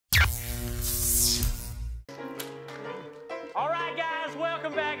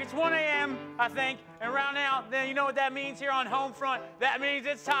welcome back. It's 1 a.m., I think, and around now, then you know what that means here on Homefront. That means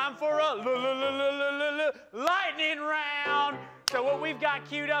it's time for a lightning round. So what we've got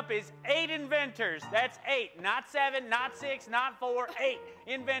queued up is 8 inventors. That's 8, not 7, not 6, not 4, 8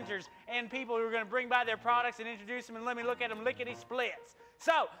 inventors and people who are going to bring by their products and introduce them and let me look at them lickety-splits.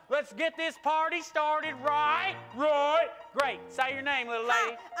 So let's get this party started right. Great. Say your name, little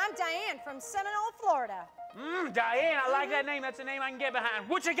lady. Hi, I'm Diane from Seminole, Florida. Diane, I like that name. That's a name I can get behind.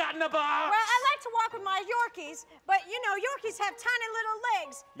 What you got in the box? Well, I like to walk with my Yorkies, but you know, Yorkies have tiny little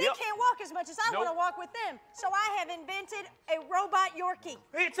legs. They can't walk as much as I want to walk with them. So I have invented a robot Yorkie.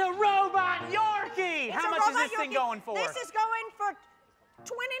 It's a robot Yorkie! How much is this thing going for? This is going for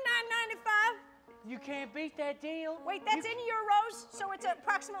 $29.95. You can't beat that deal. Wait, that's in euros, so it's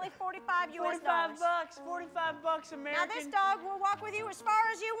approximately 45 US dollars. 45 bucks American. Now this dog will walk with you as far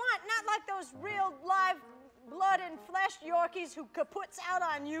as you want, not like those real live blood and flesh Yorkies who kaputs out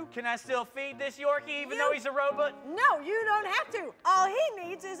on you. Can I still feed this Yorkie even though he's a robot? No, you don't have to. All he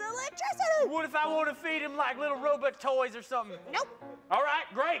needs is electricity. What if I want to feed him like little robot toys or something? Nope. All right,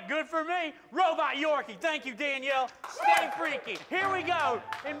 great, good for me. Robot Yorkie, thank you, Danielle. Stay freaky. Here we go,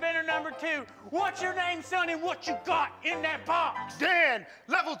 inventor number 2. What's your name, son, and what you got in that box? Dan,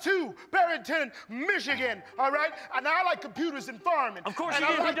 level 2, Barrington, Michigan, all right? And I like computers and farming. Of course and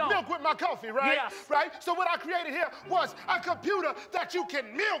you do, I like don't. milk with my coffee, right? Yes. Right? So what I created here was a computer that you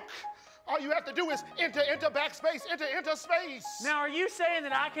can milk. All you have to do is enter backspace, enter space. Now, are you saying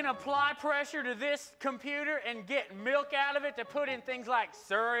that I can apply pressure to this computer and get milk out of it to put in things like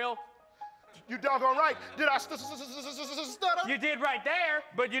cereal? You doggone right. Did I stutter? You did right there,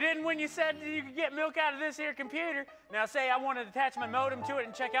 but you didn't when you said you could get milk out of this here computer. Now, say I want to attach my modem to it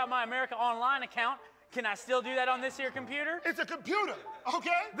and check out my America Online account. Can I still do that on this here computer? It's a computer,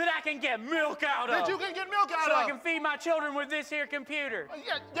 okay? That I can get milk out of. That you can get milk out so of. I can feed my children with this here computer.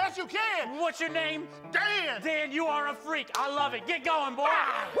 Yeah, yes, you can. What's your name? Dan. Dan, you are a freak. I love it. Get going, boy.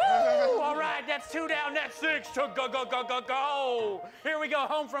 Woo! All right, that's 2 down, that's 6 to go. Here we go,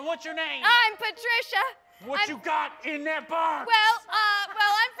 Homefront. What's your name? I'm Patricia. What you got in that box? Well,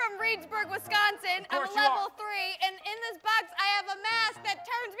 I'm from Reedsburg, Wisconsin. I'm a level 3, and in this box I have a mask that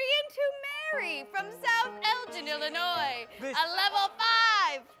turns me into Mary from South Elgin, Illinois. A level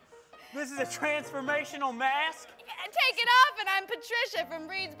 5. This is a transformational mask? Yeah, take it off, and I'm Patricia from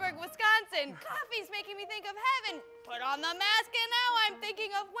Reedsburg, Wisconsin. Coffee's making me think of heaven. Put on the mask, and now I'm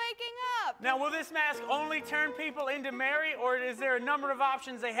thinking of waking up. Now, will this mask only turn people into Mary, or is there a number of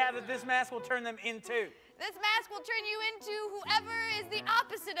options they have that this mask will turn them into? This mask will turn you into whoever is the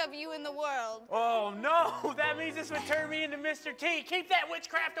opposite of you in the world. Oh, no. That means this would turn me into Mr. T. Keep that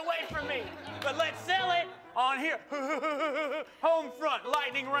witchcraft away from me. But let's sell it on here. Homefront,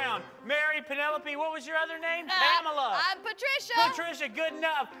 lightning round. Mary, Penelope, what was your other name? Pamela. I'm Patricia. Patricia, good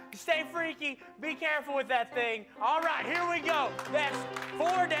enough. Stay freaky. Be careful with that thing. All right, here we go. That's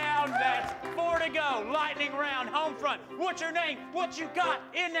 4 down. That's 4 to go. Lightning round, Homefront. What's your name? What you got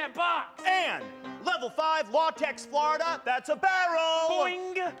in that box? And level 5, Lawtex, Florida. That's a barrel.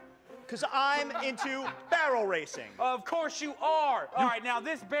 Boing. Because I'm into barrel racing. Of course you are. All right, now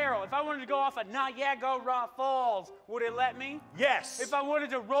this barrel, if I wanted to go off at Niagara Falls, would it let me? Yes. If I wanted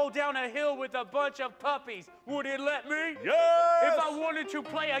to roll down a hill with a bunch of puppies, would it let me? Yes. If I wanted to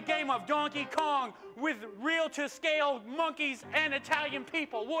play a game of Donkey Kong with real-to-scale monkeys and Italian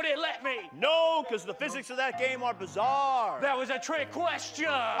people, would it let me? No, because the physics of that game are bizarre. That was a trick question.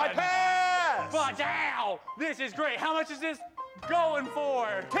 I pass. But now, this is great. How much is this going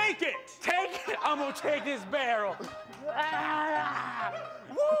for? Take it. Take it? I'm gonna take this barrel. Woo!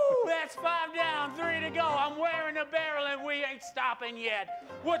 That's 5 down, 3 to go. I'm wearing the barrel and we ain't stopping yet.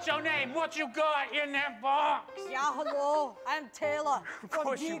 What's your name? What you got in that box? Yeah, hello. I'm Taylor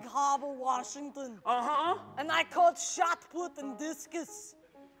from Big Harbor, Washington. Uh-huh. And I caught shot put and discus.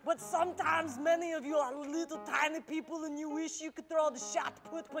 But sometimes many of you are little tiny people and you wish you could throw the shot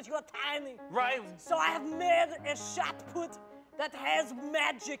put, but you're tiny. Right. So I have made a shot put that has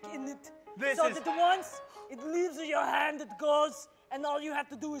magic in it. That once it leaves your hand, it goes, and all you have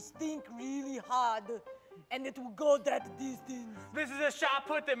to do is think really hard, and it will go that distance. This is a shot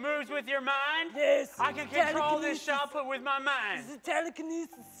put that moves with your mind? Yes. I can control this shot put with my mind. It's a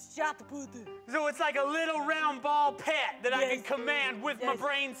telekinesis shot put. So it's like a little round ball pet that I can command with my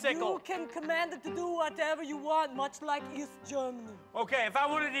brain sickle. You can command it to do whatever you want, much like East Germany. Okay, if I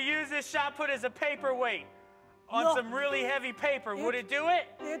wanted to use this shot put as a paperweight, on some really heavy paper. Would it do it?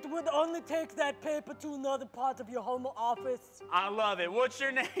 It would only take that paper to another part of your home office. I love it. What's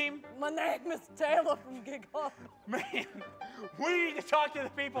your name? My name is Taylor from Gig Harbor. Man, we need to talk to the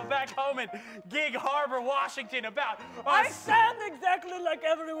people back home in Gig Harbor, Washington about I us. sound exactly like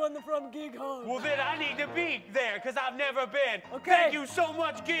everyone from Gig Harbor. Well, then I need to be there because I've never been. Okay. Thank you so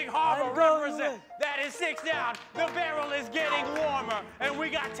much, Gig Harbor. I'm going Represent. with. That is 6 down. The barrel is getting warmer, and we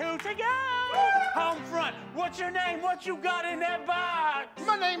got 2 to go. Home front. What's your name? What you got in that box?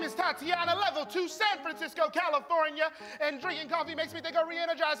 My name is Tatiana, level 2, San Francisco, California, and drinking coffee makes me think of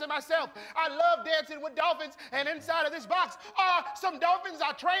re-energizing myself. I love dancing with dolphins, and inside of this box are some dolphins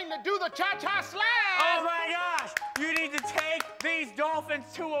I trained to do the cha-cha slide. Oh my gosh! You need to take these dolphins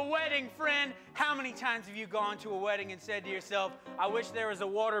to a wedding, friend. How many times have you gone to a wedding and said to yourself, I wish there was a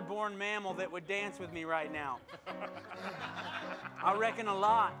waterborne mammal that would dance with me right now? I reckon a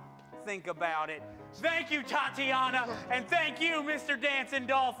lot. Think about it. Thank you, Tatiana, and thank you, Mr. Dancing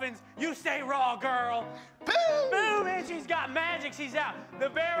Dolphins. You stay raw, girl. Boom! Boom, and she's got magic. She's out. The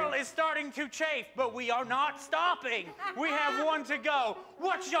barrel is starting to chafe, but we are not stopping. We have 1 to go.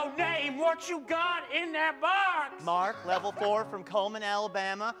 What's your name? What you got in that box? Mark, level 4 from Coleman,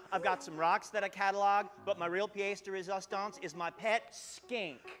 Alabama. I've got some rocks that I catalog, but my real pièce de résistance is my pet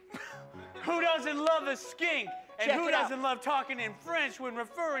skink. Who doesn't love a skink? And Check who it out. doesn't love talking in French when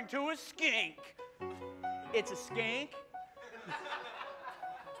referring to a skink? It's a skink,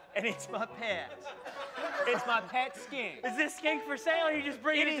 and it's my pet. It's my pet skink. Is this skink for sale, or you just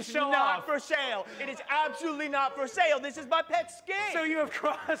bringing it, It is to show not off? for sale. It is absolutely not for sale. This is my pet skink. So you have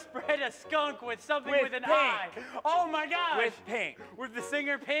crossbred a skunk with something with an Pink. eye. Oh my gosh. With Pink. With the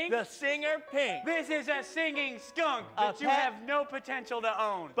singer Pink? The singer Pink. This is a singing skunk A that you pet- have no potential to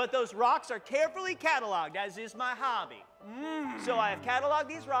own. But those rocks are carefully cataloged, as is my hobby. So I have cataloged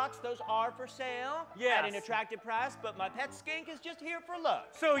these rocks. Those are for sale at an Yes. attractive price, but my pet skink is just here for love.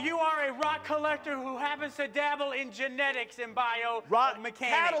 So you are a rock collector who happens to dabble in genetics and Rock biomechanics.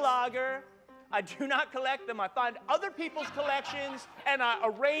 cataloger. I do not collect them. I find other people's collections and I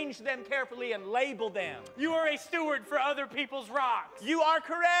arrange them carefully and label them. You are a steward for other people's rocks. You are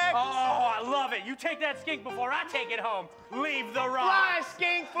correct. Oh, I love it. You take that skink before I take it home. Leave the rock. Fly,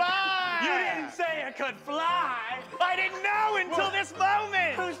 skink, fly! You didn't say it could fly. I didn't know until this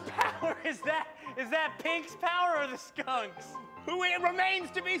moment. Whose power is that? Is that Pink's power or the skunk's? Who it remains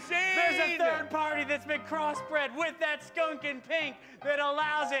to be seen. There's a third party that's been crossbred with that skunk and Pink that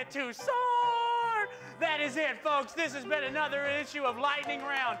allows it to soar. That is it, folks. This has been another issue of Lightning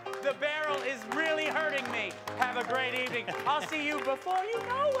Round. The barrel is really hurting me. Have a great evening. I'll see you before you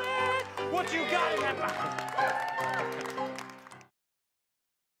know it. What you got in that box?